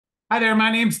Hi there,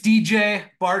 my name's DJ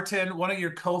Barton, one of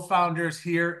your co-founders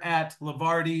here at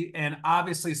Levarti, and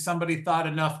obviously somebody thought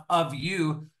enough of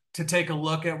you to take a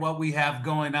look at what we have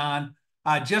going on.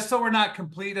 Just so we're not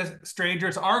complete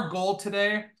strangers, our goal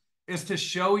today is to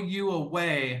show you a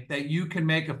way that you can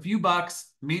make a few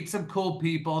bucks, meet some cool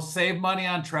people, save money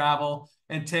on travel,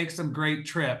 and take some great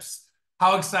trips.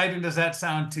 How exciting does that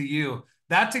sound to you?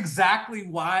 That's exactly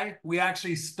why we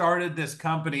actually started this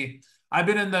company. I've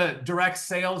been in the direct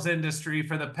sales industry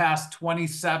for the past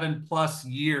 27 plus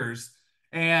years.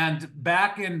 And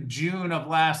back in June of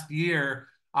last year,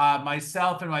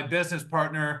 myself and my business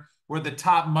partner were the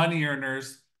top money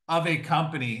earners of a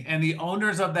company. And the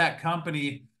owners of that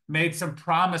company made some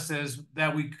promises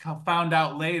that we found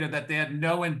out later that they had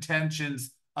no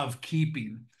intentions of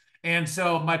keeping. And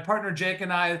so my partner Jake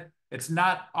and I, it's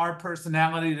not our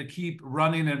personality to keep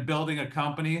running and building a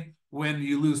company when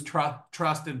you lose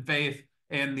trust and faith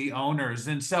in the owners.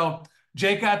 And so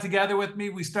Jake got together with me.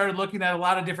 We started looking at a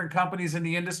lot of different companies in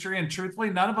the industry, and truthfully,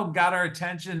 none of them got our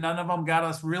attention. None of them got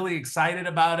us really excited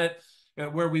about it,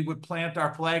 where we would plant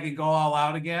our flag and go all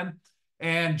out again.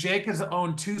 And Jake has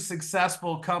owned two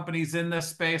successful companies in this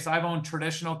space. I've owned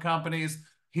traditional companies.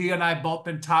 He and I both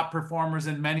been top performers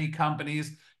in many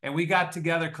companies. And we got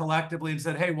together collectively and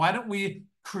said, hey, why don't we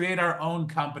create our own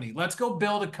company? Let's go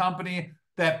build a company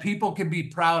that people can be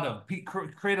proud of,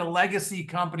 create a legacy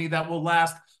company that will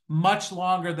last much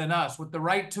longer than us with the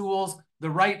right tools, the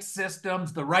right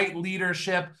systems, the right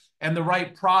leadership, and the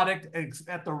right product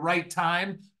at the right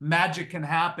time. Magic can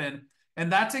happen.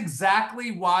 And that's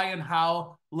exactly why and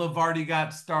how Levarti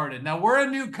got started. Now, we're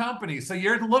a new company, so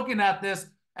you're looking at this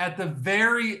at the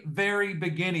very, very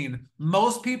beginning.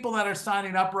 Most people that are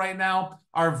signing up right now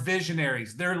are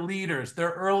visionaries. They're leaders. They're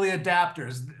early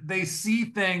adapters. They see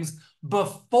things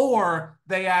before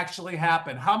they actually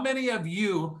happen. How many of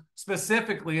you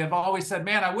specifically have always said,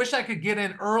 man, I wish I could get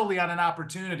in early on an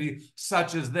opportunity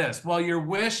such as this? Well, your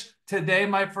wish today,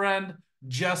 my friend,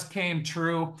 just came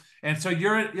true. And so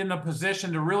you're in a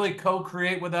position to really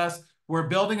co-create with us. We're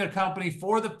building a company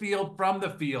for the field, from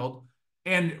the field.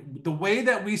 And the way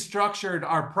that we structured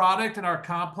our product and our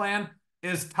comp plan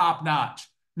is top notch.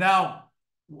 Now,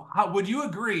 would you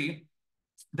agree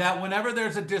that whenever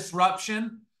there's a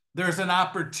disruption, there's an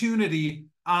opportunity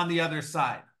on the other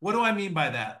side? What do I mean by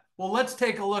that? Well, let's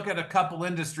take a look at a couple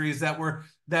industries that were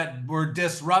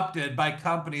disrupted by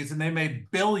companies and they made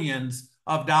billions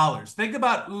of dollars. Think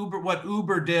about Uber, what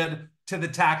Uber did to the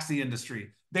taxi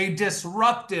industry. They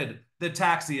disrupted the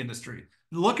taxi industry.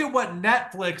 Look at what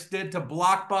Netflix did to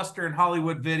Blockbuster and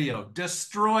Hollywood Video,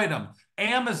 destroyed them.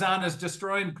 Amazon is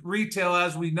destroying retail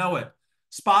as we know it.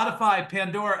 Spotify,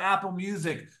 Pandora, Apple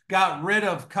Music got rid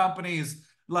of companies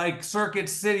like Circuit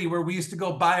City, where we used to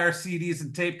go buy our CDs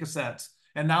and tape cassettes.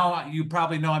 And now you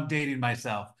probably know I'm dating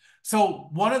myself. So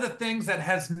one of the things that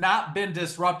has not been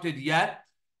disrupted yet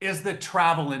is the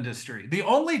travel industry. The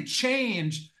only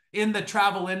change in the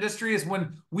travel industry is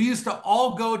when we used to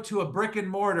all go to a brick and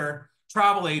mortar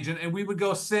travel agent and we would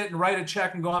go sit and write a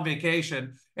check and go on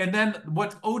vacation. And then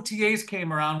what OTAs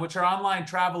came around, which are online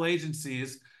travel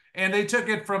agencies, and they took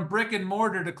it from brick and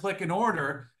mortar to click and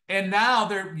order. And now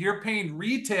you're paying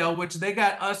retail, which they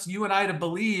got us, you and I, to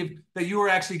believe that you were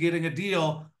actually getting a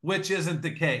deal, which isn't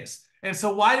the case. And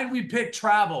so why did we pick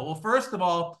travel? Well, first of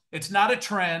all, it's not a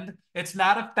trend. It's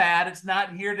not a fad. It's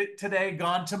not here today,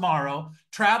 gone tomorrow.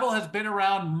 Travel has been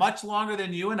around much longer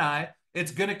than you and I.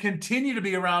 It's going to continue to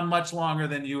be around much longer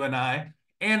than you and I.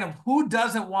 And who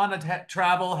doesn't want to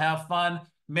travel, have fun,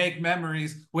 make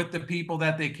memories with the people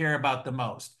that they care about the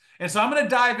most? And so I'm going to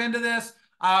dive into this.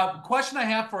 Question I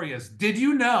have for you is, did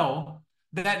you know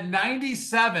that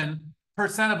 97%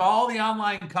 of all the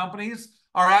online companies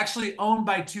are actually owned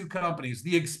by two companies,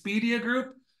 the Expedia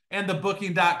Group and the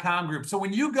Booking.com Group? So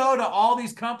when you go to all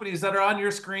these companies that are on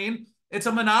your screen, it's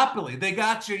a monopoly. They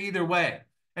got you either way.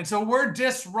 And so we're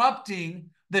disrupting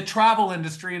the travel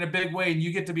industry in a big way, and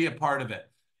you get to be a part of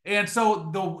it. And so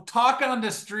the talk on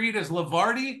the street is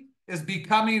Levarti is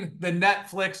becoming the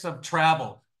Netflix of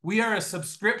travel. We are a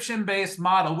subscription-based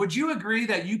model. Would you agree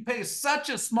that you pay such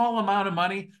a small amount of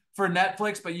money for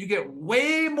Netflix, but you get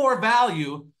way more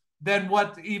value than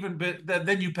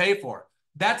than you pay for?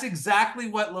 That's exactly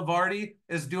what Levarti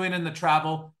is doing in the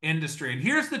travel industry. And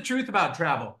here's the truth about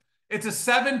travel. It's a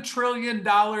 $7 trillion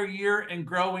a year and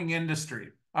growing industry,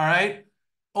 all right?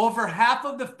 Over half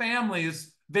of the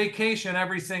families vacation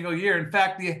every single year. In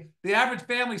fact, the average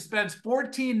family spends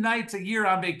 14 nights a year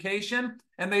on vacation,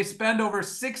 and they spend over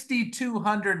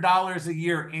 $6,200 a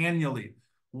year annually.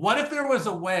 What if there was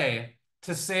a way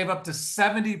to save up to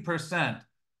 70%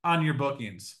 on your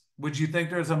bookings? Would you think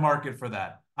there's a market for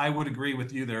that? I would agree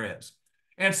with you, there is.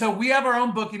 And so we have our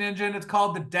own booking engine. It's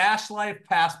called the Dash Life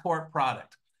Passport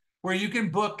product, where you can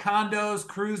book condos,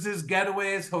 cruises,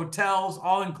 getaways, hotels,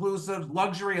 all-inclusive,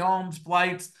 luxury homes,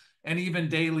 flights, and even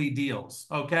daily deals,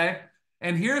 okay?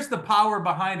 And here's the power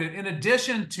behind it. In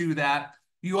addition to that,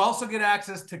 you also get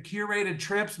access to curated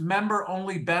trips,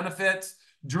 member-only benefits,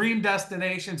 dream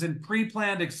destinations, and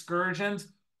pre-planned excursions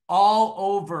all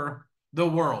over the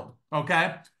world,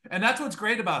 okay? And that's what's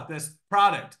great about this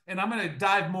product. And I'm going to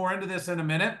dive more into this in a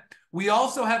minute. We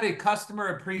also have a customer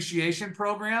appreciation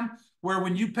program where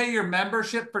when you pay your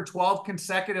membership for 12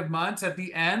 consecutive months, at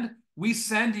the end, we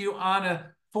send you on a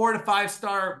 4 to 5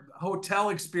 star hotel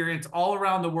experience all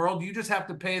around the world. You just have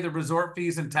to pay the resort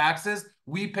fees and taxes.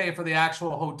 We pay for the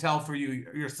actual hotel for you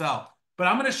yourself. But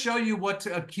I'm going to show you what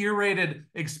a curated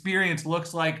experience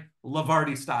looks like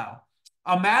Levarti style.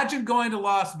 Imagine going to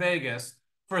Las Vegas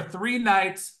for 3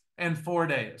 nights and 4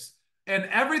 days. And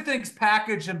everything's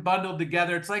packaged and bundled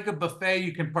together. It's like a buffet.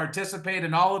 You can participate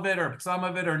in all of it or some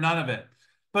of it or none of it.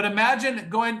 But imagine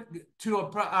going to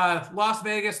Las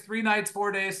Vegas, 3 nights,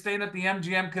 4 days, staying at the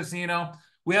MGM casino.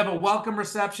 We have a welcome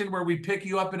reception where we pick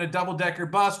you up in a double-decker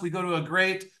bus. We go to a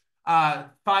great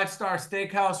 5-star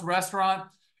steakhouse restaurant.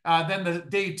 Then the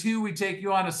day 2, we take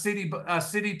you on a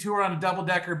city tour on a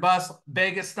double-decker bus,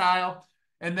 Vegas style.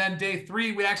 And then day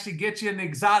 3, we actually get you in the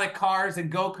exotic cars and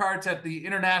go-karts at the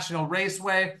International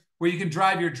Raceway, where you can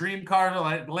drive your dream car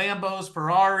like Lambos,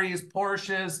 Ferraris,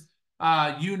 Porsches,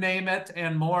 you name it,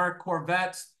 and more,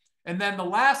 Corvettes. And then the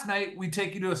last night, we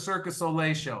take you to a Cirque du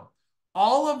Soleil show.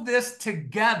 All of this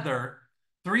together,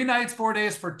 3 nights, 4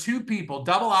 days for 2 people,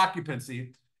 double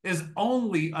occupancy, is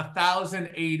only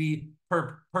 $1,080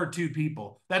 per 2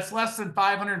 people. That's less than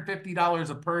 $550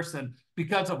 a person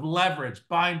because of leverage,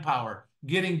 buying power,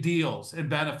 getting deals and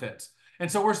benefits. And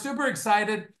so we're super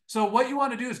excited. So what you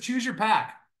want to do is choose your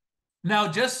pack. Now,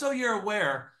 just so you're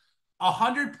aware,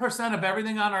 100% of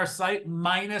everything on our site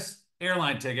minus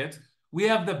airline tickets, we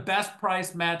have the best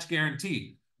price match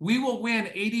guarantee. We will win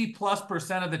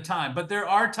 80+% of the time, but there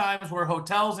are times where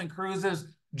hotels and cruises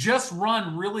just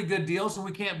run really good deals and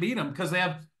we can't beat them because they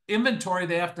have inventory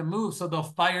they have to move, so they'll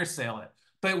fire sale it.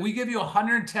 But we give you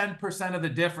 110% of the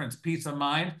difference, peace of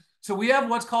mind. So we have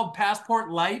what's called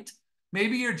Passport Lite.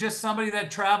 Maybe you're just somebody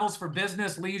that travels for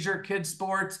business, leisure, kids,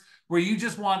 sports, where you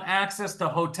just want access to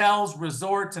hotels,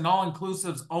 resorts, and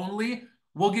all-inclusives only.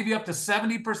 We'll give you up to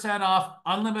 70% off,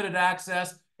 unlimited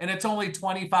access, and it's only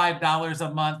 $25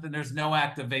 a month, and there's no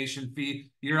activation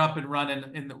fee. You're up and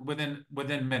running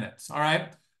within minutes, all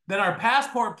right? Then our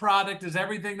Passport product is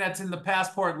everything that's in the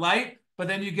Passport Lite, but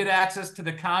then you get access to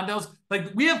the condos.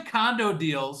 Like, we have condo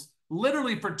deals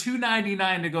literally for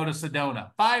 $299 to go to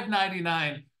Sedona,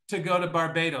 $599 to go to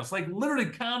Barbados, like literally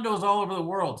condos all over the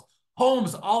world,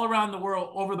 homes all around the world,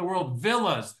 over the world,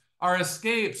 villas, our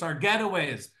escapes, our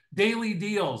getaways, daily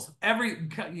deals, every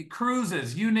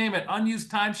cruises, you name it, unused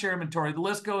timeshare inventory, the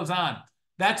list goes on.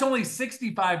 That's only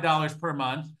 $65 per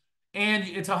month, and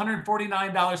it's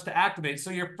 $149 to activate. So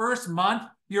your first month,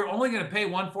 you're only going to pay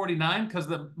 $149 because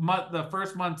the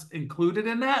first month's included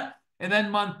in that. And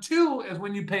then month 2 is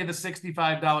when you pay the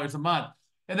 $65 a month.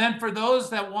 And then for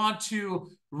those that want to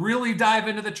really dive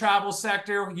into the travel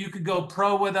sector, you could go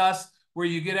pro with us, where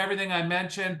you get everything I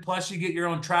mentioned, plus you get your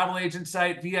own travel agent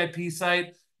site, VIP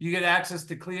site. You get access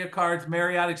to CLIA cards,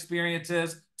 Marriott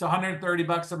experiences. It's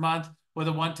 $130 a month with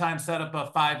a one-time setup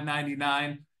of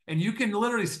 $599. And you can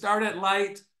literally start at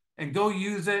Lite and go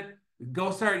use it.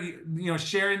 Go start,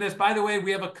 sharing this. By the way,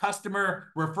 we have a customer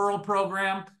referral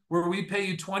program where we pay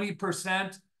you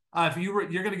 20%. If you're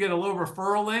going to get a little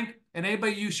referral link, and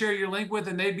anybody you share your link with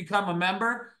and they become a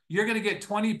member, you're going to get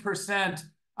 20%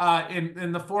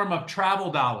 in the form of travel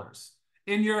dollars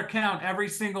in your account every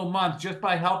single month, just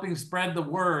by helping spread the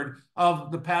word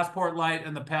of the Passport Lite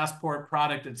and the Passport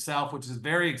product itself, which is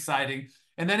very exciting.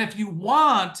 And then if you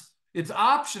want, it's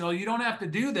optional. You don't have to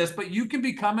do this, but you can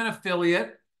become an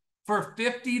affiliate for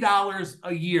 $50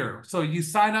 a year. So you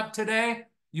sign up today,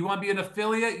 you want to be an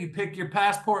affiliate, you pick your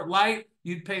Passport Lite,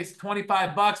 you'd pay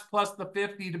 $25 plus the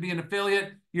 $50 to be an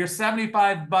affiliate. You're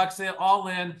 $75 all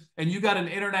in, and you got an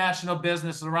international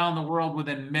business around the world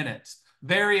within minutes.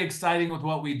 Very exciting with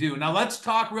what we do. Now let's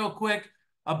talk real quick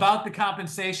about the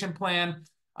compensation plan.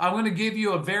 I'm going to give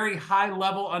you a very high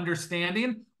level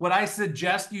understanding. What I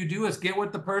suggest you do is get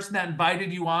with the person that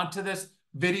invited you onto this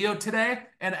video today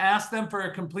and ask them for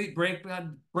a complete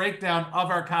breakdown of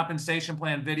our compensation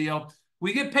plan video.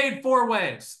 We get paid 4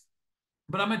 ways,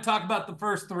 but I'm going to talk about the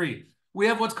first 3. We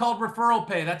have what's called referral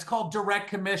pay. That's called direct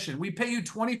commission. We pay you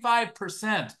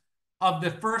 25% of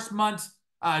the first month's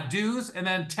dues, and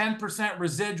then 10%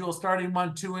 residual starting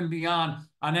month 2 and beyond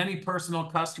on any personal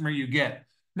customer you get.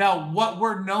 Now, what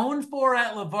we're known for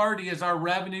at Levarti is our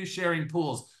revenue sharing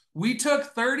pools. We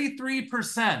took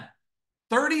 33%,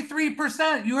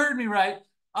 33%, you heard me right,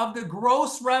 of the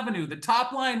gross revenue, the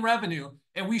top line revenue,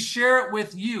 and we share it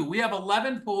with you. We have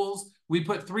 11 pools. We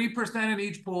put 3% in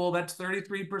each pool. That's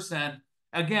 33%.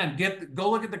 Again, go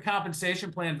look at the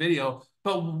compensation plan video.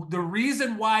 But the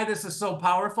reason why this is so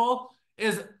powerful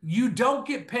is you don't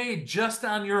get paid just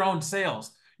on your own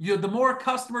sales. The more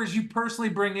customers you personally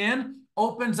bring in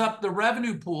opens up the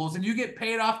revenue pools, and you get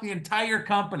paid off the entire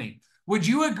company. Would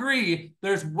you agree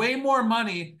there's way more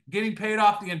money getting paid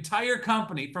off the entire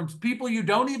company from people you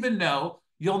don't even know,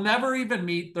 you'll never even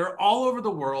meet, they're all over the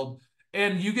world,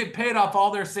 and you get paid off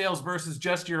all their sales versus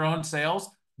just your own sales?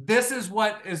 This is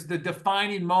what is the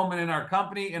defining moment in our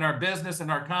company, in our business, in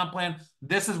our comp plan.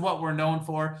 This is what we're known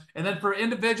for. And then for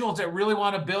individuals that really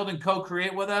want to build and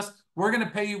co-create with us, we're going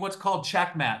to pay you what's called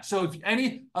check match. So if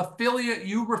any affiliate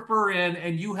you refer in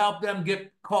and you help them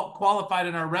get qualified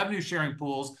in our revenue sharing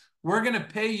pools, we're going to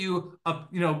pay you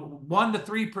 1 to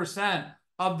 3%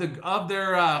 of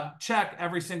their check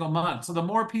every single month. So the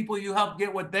more people you help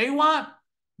get what they want,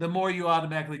 the more you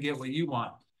automatically get what you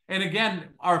want. And again,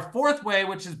 our fourth way,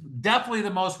 which is definitely the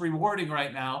most rewarding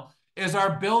right now, is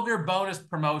our builder bonus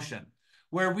promotion,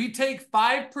 where we take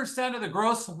 5% of the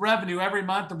gross revenue every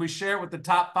month and we share it with the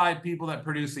top 5 people that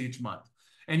produce each month.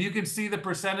 And you can see the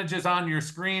percentages on your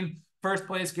screen. First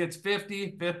place gets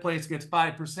 50, fifth place gets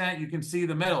 5%. You can see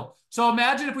the middle. So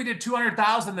imagine if we did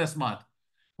 200,000 this month.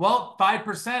 Well,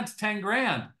 5% is 10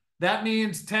 grand. That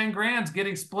means 10 grand's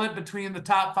getting split between the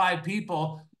top 5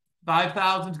 people.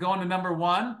 5,000's going to number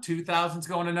 1, 2,000's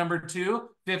going to number 2,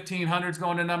 1,500's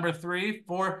going to number 3,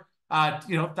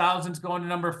 4,000's going to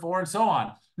number 4, and so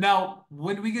on. Now,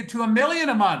 when we get to $1 million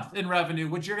a month in revenue,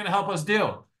 which you're going to help us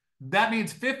do, that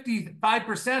means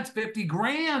 55% is 50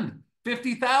 grand.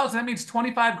 50,000, that means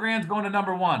 25 grand's going to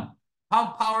number 1. How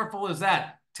powerful is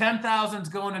that? 10,000's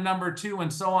going to number 2,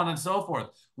 and so on and so forth.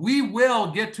 We will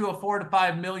get to a $4 to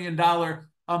 $5 million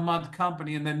a month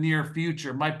company in the near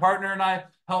future. My partner and I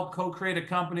helped co-create a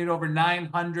company at over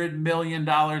 $900 million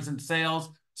in sales,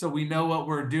 so we know what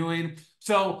we're doing.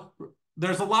 So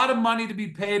there's a lot of money to be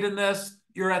paid in this.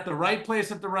 You're at the right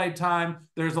place at the right time.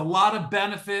 There's a lot of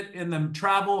benefit in the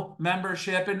travel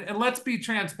membership. And let's be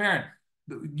transparent.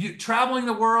 Traveling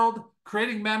the world,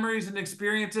 creating memories and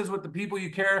experiences with the people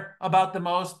you care about the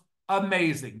most,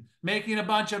 amazing. Making a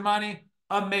bunch of money,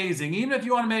 amazing. Even if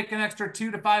you want to make an extra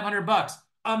 $200 to $500,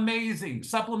 amazing.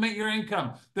 Supplement your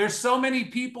income. There's so many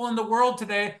people in the world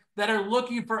today that are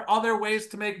looking for other ways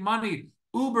to make money.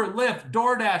 Uber, Lyft,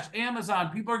 DoorDash, Amazon.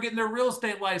 People are getting their real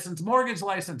estate license, mortgage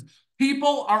license.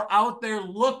 People are out there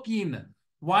looking.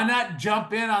 Why not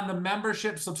jump in on the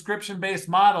membership subscription-based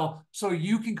model so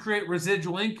you can create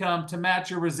residual income to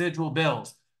match your residual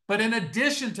bills? But in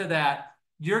addition to that,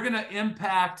 you're going to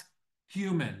impact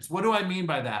humans. What do I mean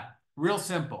by that? Real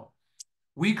simple.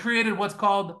 We created what's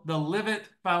called the Live It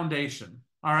Foundation,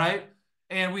 all right?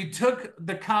 And we took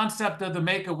the concept of the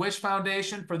Make-A-Wish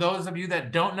Foundation. For those of you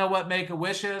that don't know what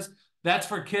Make-A-Wish is, that's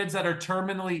for kids that are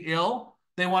terminally ill.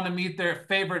 They want to meet their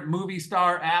favorite movie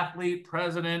star, athlete,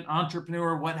 president,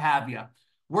 entrepreneur, what have you.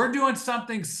 We're doing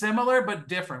something similar but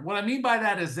different. What I mean by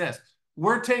that is this.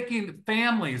 We're taking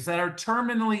families that are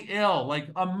terminally ill, like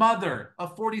a mother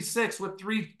of 46 with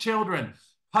 3 children,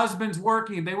 husband's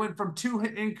working. They went from 2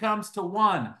 incomes to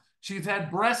 1. She's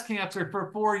had breast cancer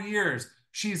for 4 years.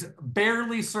 She's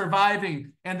barely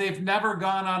surviving, and they've never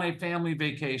gone on a family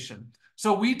vacation.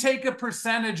 So we take a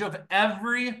percentage of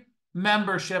every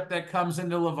membership that comes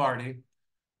into Levarti,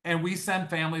 and we send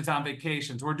families on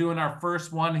vacations. We're doing our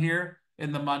first one here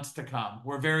in the months to come.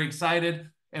 We're very excited,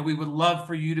 and we would love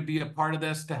for you to be a part of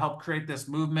this to help create this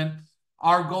movement.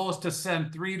 Our goal is to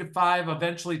send 3 to 5,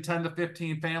 eventually 10 to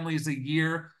 15 families a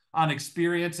year on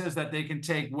experiences that they can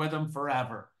take with them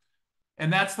forever.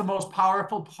 And that's the most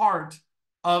powerful part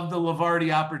of the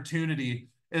Levarti opportunity,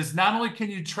 is not only can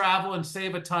you travel and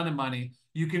save a ton of money,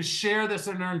 you can share this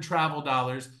and earn travel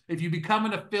dollars. If you become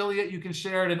an affiliate, you can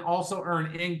share it and also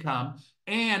earn income.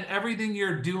 And everything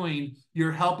you're doing,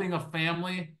 you're helping a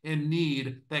family in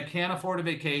need that can't afford a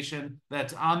vacation,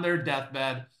 that's on their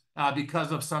deathbed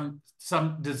because of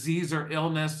some disease or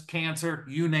illness, cancer,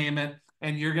 you name it,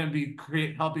 and you're going to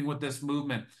be helping with this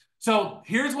movement. So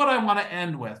here's what I want to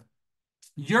end with.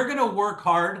 You're going to work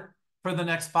hard for the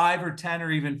next 5 or 10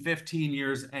 or even 15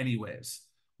 years anyways.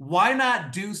 Why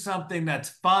not do something that's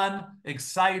fun,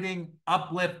 exciting,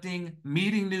 uplifting,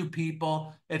 meeting new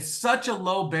people? It's such a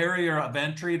low barrier of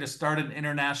entry to start an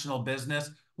international business.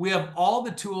 We have all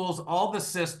the tools, all the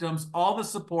systems, all the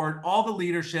support, all the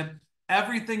leadership.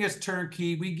 Everything is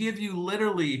turnkey. We give you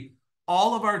literally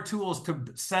all of our tools to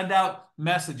send out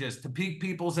messages, to pique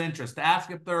people's interest, to ask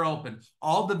if they're open,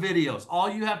 all the videos. All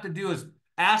you have to do is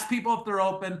ask people if they're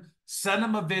open, send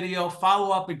them a video, follow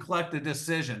up, and collect a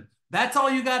decision. That's all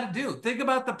you got to do. Think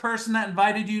about the person that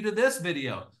invited you to this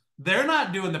video. They're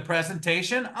not doing the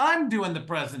presentation. I'm doing the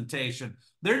presentation.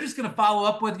 They're just going to follow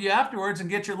up with you afterwards and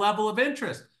get your level of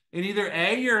interest. And either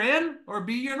A, you're in, or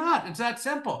B, you're not. It's that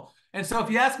simple. And so if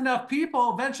you ask enough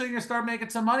people, eventually you're going to start making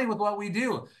some money with what we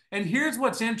do. And here's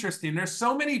what's interesting. There's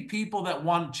so many people that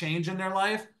want change in their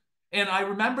life. And I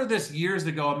remember this years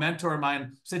ago, a mentor of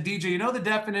mine said, DJ, you know the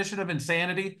definition of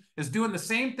insanity is doing the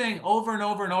same thing over and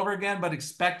over and over again, but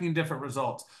expecting different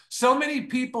results. So many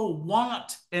people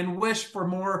want and wish for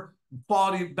more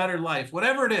quality, better life,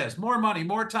 whatever it is, more money,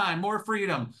 more time, more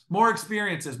freedom, more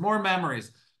experiences, more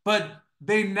memories. But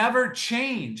they never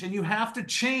change, and you have to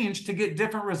change to get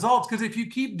different results. Because if you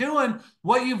keep doing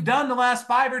what you've done the last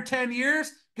 5 or 10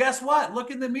 years, guess what? Look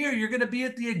in the mirror. You're going to be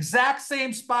at the exact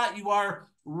same spot you are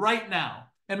right now.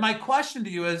 And my question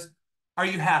to you is, are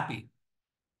you happy?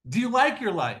 Do you like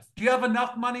your life? Do you have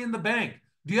enough money in the bank?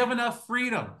 Do you have enough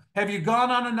freedom? Have you gone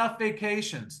on enough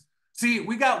vacations? See,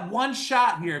 we got one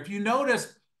shot here. If you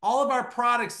notice, all of our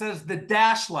products says the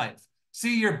dash life.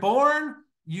 See, you're born,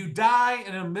 you die,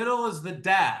 and in the middle is the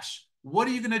dash. What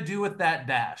are you going to do with that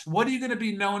dash? What are you going to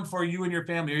be known for, you and your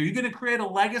family? Are you going to create a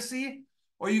legacy,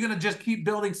 or are you going to just keep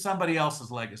building somebody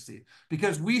else's legacy?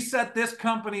 Because we set this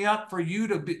company up for you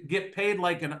to get paid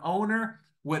like an owner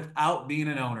without being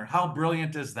an owner. How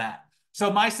brilliant is that?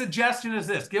 So my suggestion is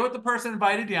this. Get with the person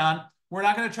invited you on. We're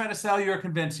not going to try to sell you or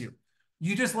convince you.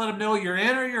 You just let them know you're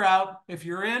in or you're out. If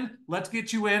you're in, let's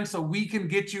get you in so we can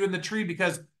get you in the tree,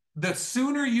 because the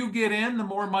sooner you get in, the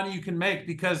more money you can make,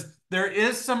 because there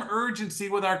is some urgency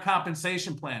with our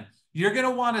compensation plan. You're going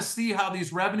to want to see how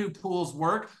these revenue pools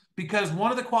work, because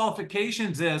one of the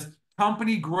qualifications is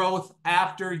company growth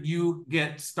after you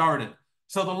get started.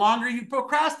 So the longer you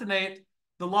procrastinate,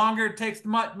 the longer it takes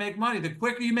to make money. The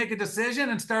quicker you make a decision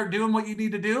and start doing what you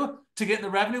need to do to get in the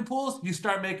revenue pools, you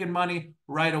start making money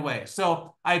right away.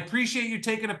 So I appreciate you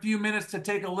taking a few minutes to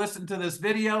take a listen to this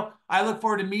video. I look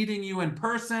forward to meeting you in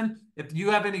person. If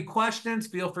you have any questions,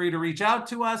 feel free to reach out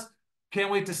to us. Can't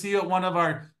wait to see you at one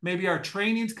of maybe our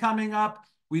trainings coming up.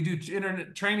 We do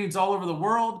internet trainings all over the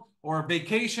world, or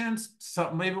vacations.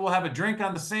 So maybe we'll have a drink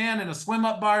on the sand in a swim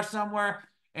up bar somewhere,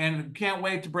 and can't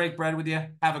wait to break bread with you.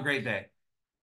 Have a great day.